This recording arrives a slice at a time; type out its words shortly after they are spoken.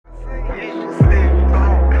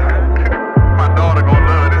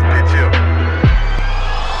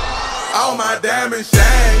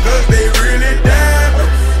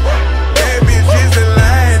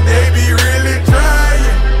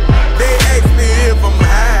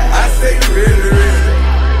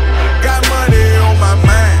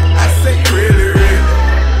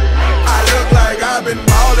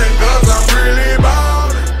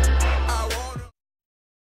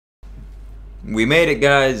We made it,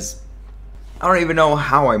 guys. I don't even know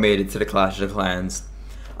how I made it to the Clash of Clans.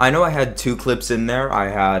 I know I had 2 clips in there. I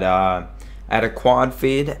had a quad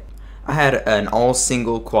feed. I had an all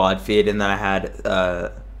single quad feed, and then I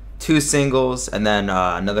had 2 singles, and then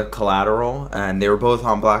another collateral, and they were both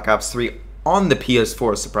on Black Ops 3 on the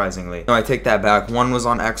PS4, surprisingly. No, I take that back. One was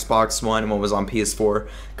on Xbox One and one was on PS4,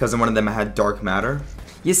 because one of them had Dark Matter.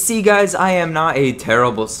 You see, guys, I am not a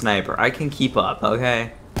terrible sniper. I can keep up,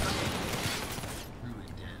 okay?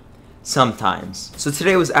 Sometimes. So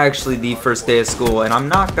today was actually the first day of school, and I'm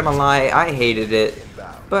not gonna lie, I hated it.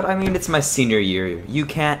 But I mean, it's my senior year. You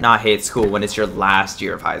can't not hate school when it's your last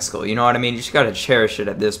year of high school. You know what I mean? You just gotta cherish it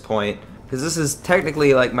at this point. Because this is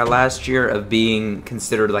technically like my last year of being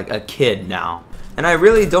considered like a kid now. And I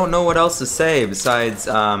really don't know what else to say besides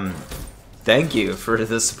thank you for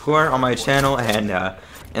the support on my channel,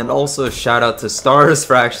 and also shout out to Stars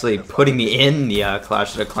for actually putting me in the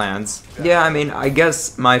Clash of the Clans. Yeah, I mean, I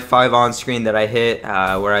guess my 5 on screen that I hit,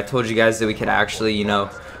 where I told you guys that we could actually, you know,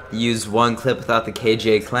 use 1 clip without the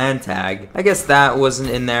KJ clan tag, I guess that wasn't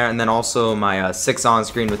in there, and then also my 6 on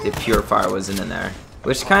screen with the Purifier wasn't in there.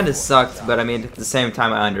 Which kind of sucked, but I mean, at the same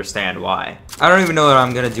time, I understand why. I don't even know what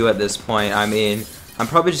I'm gonna do at this point. I mean, I'm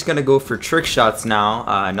probably just gonna go for trick shots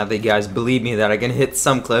now. Now that you guys believe me that I can hit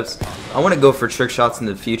some clips, I want to go for trick shots in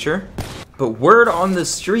the future. But word on the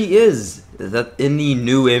street is that in the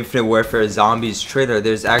new Infinite Warfare Zombies trailer,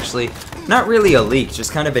 there's actually not really a leak,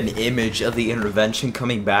 just kind of an image of the intervention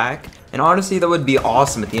coming back. And honestly, that would be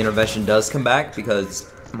awesome if the intervention does come back,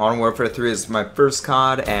 because Modern Warfare 3 is my first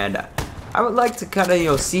COD, and I would like to kind of, you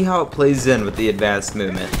know, see how it plays in with the advanced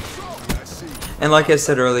movement. And like I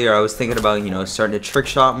said earlier, I was thinking about, you know, starting to trick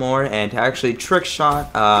shot more, and to actually trick shot,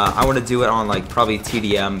 I want to do it on like probably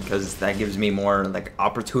TDM, because that gives me more like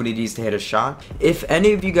opportunities to hit a shot. If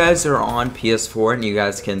any of you guys are on PS4 and you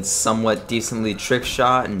guys can somewhat decently trick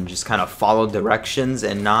shot and just kind of follow directions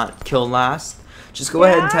and not kill last, just go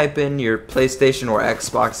ahead and type in your PlayStation or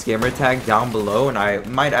Xbox gamertag down below, and I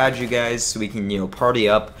might add you guys so we can, you know, party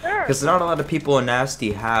up. Because not a lot of people in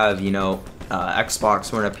Nasty have, you know,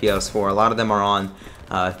 Xbox One or PS4. A lot of them are on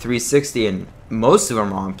 360, and most of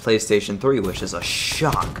them are on PlayStation 3, which is a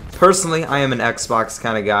shock. Personally, I am an Xbox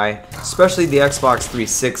kind of guy, especially the Xbox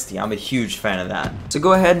 360. I'm a huge fan of that. So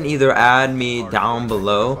go ahead and either add me down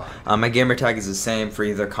below. My gamer tag is the same for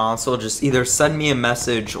either console. Just either send me a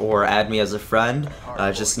message or add me as a friend.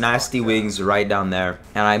 Just NstyWings right down there,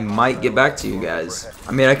 and I might get back to you guys.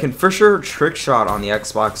 I mean, I can for sure trick shot on the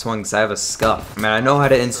Xbox One because I have a scuff. I mean, I know how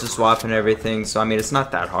to insta swap and everything, so I mean, it's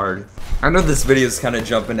not that hard. I know this video is kind of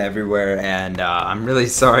jumping everywhere, and I'm really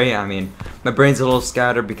sorry. I mean, my brain's a little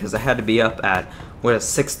scattered because I had to be up at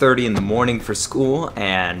 6:30 in the morning for school,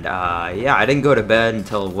 and yeah, I didn't go to bed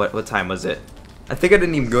until what time was it? I think I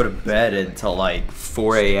didn't even go to bed until like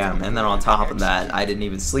 4 AM, and then on top of that, I didn't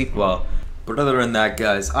even sleep well. But other than that,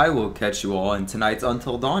 guys, I will catch you all in tonight's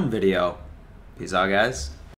Until Dawn video. Peace out, guys.